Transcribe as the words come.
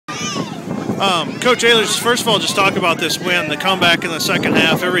Coach Ehlers, first of all, just talk about this win, the comeback in the second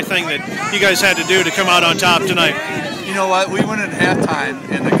half, everything that you guys had to do to come out on top tonight. You know what? We went at halftime,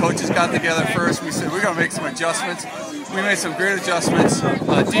 and the coaches got together first. We said, we're going to make some adjustments. We made some great adjustments.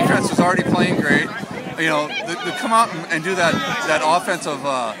 Defense was already playing great. You know, to come out and do that offensive,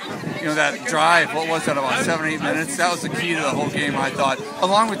 you know, that drive, what was that, about 7-8 minutes? That was the key to the whole game, I thought,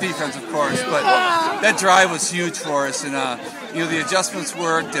 along with defense, of course. But that drive was huge for us, and, you know, the adjustments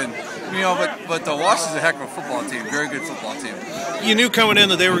worked, and, you know, but the Wash is a heck of a football team, very good football team. You knew coming in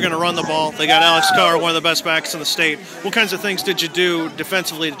that they were going to run the ball. They got Alex Carr, one of the best backs in the state. What kinds of things did you do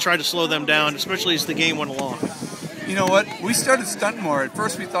defensively to try to slow them down, especially as the game went along? You know what? We started stunting more. At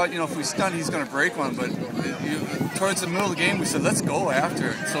first we thought, you know, if we stunt, he's going to break one. But towards the middle of the game, we said, let's go after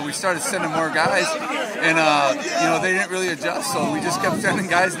it. So we started sending more guys, and, you know, they didn't really adjust. So we just kept sending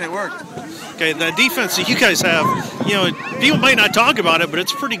guys, and it worked. Okay, the defense that you guys have, you know, people might not talk about it, but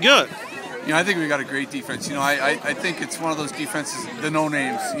it's pretty good. You know, I think we got a great defense. You know, I think it's one of those defenses, the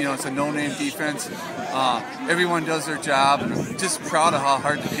no-names. You know, it's a no-name defense. Everyone does their job. And I'm just proud of how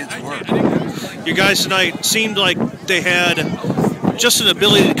hard the kids work. Your guys tonight seemed like they had just an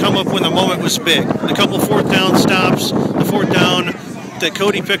ability to come up when the moment was big. The couple fourth down stops, the fourth down that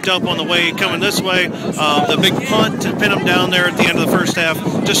Cody picked up on the way coming this way, the big punt to pin them down there at the end of the first half.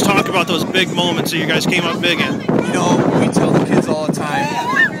 Just talk about those big moments that you guys came up big in. You know, we tell the kids all the time,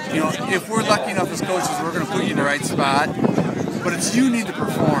 you know, if we're lucky enough as coaches, we're going to put you in the right spot, but it's you need to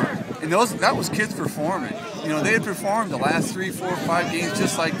perform. And that was kids performing. You know, they had performed the last 3, 4, 5 games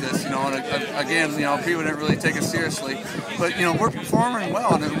just like this. You know, and again, you know, people didn't really take us seriously, but you know, we're performing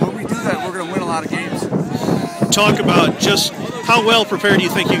well, and when we do that, we're going to win a lot of games. Talk about just how well prepared you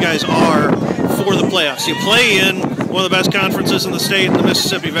think you guys are for the playoffs. You play in one of the best conferences in the state, in the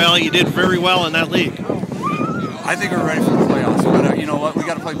Mississippi Valley. You did very well in that league. I think we're ready for the playoffs, but you know what? We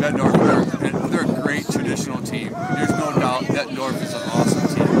got to play Bettendorf. They're a great traditional team. There's no doubt Bettendorf is an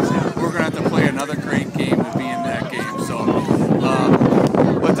awesome team. We're going to have to play another great game to be in that game. So,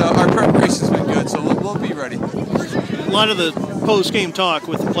 but our preparation's been good, so we'll be ready. A lot of the post-game talk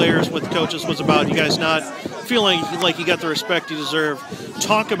with the players, with the coaches, was about you guys not feeling like you got the respect you deserve.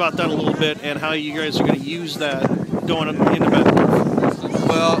 Talk about that a little bit and how you guys are going to use that going into Bettendorf.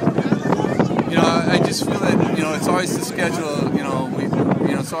 Well, you know, I just feel that, you know, it's always the schedule, you know,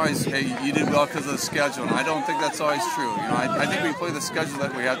 it's always, hey, you did well because of the schedule, and I don't think that's always true. You know, I think we play the schedule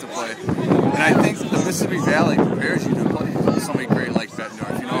that we have to play, and I think the Mississippi Valley prepares you to play somebody great like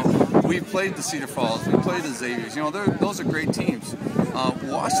Bettendorf. You know, we played the Cedar Falls, we played the Xaviers, you know, those are great teams.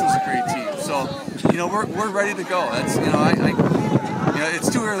 Wash was a great team, so, you know, we're ready to go. That's, you know, you know, it's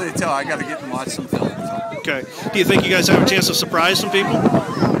too early to tell. I got to get and watch some film. So. Okay. Do you think you guys have a chance to surprise some people?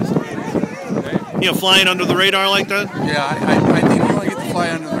 You know, flying under the radar like that? Yeah, I think you only get to fly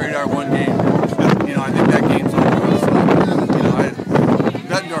under the radar one game. You know, I think that game's over. So, you know,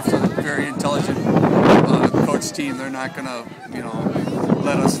 Bettendorf's a very intelligent coach team. They're not going to, you know,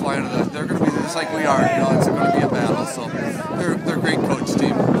 let us fly under the. They're going to be just like we are. You know, it's going to be a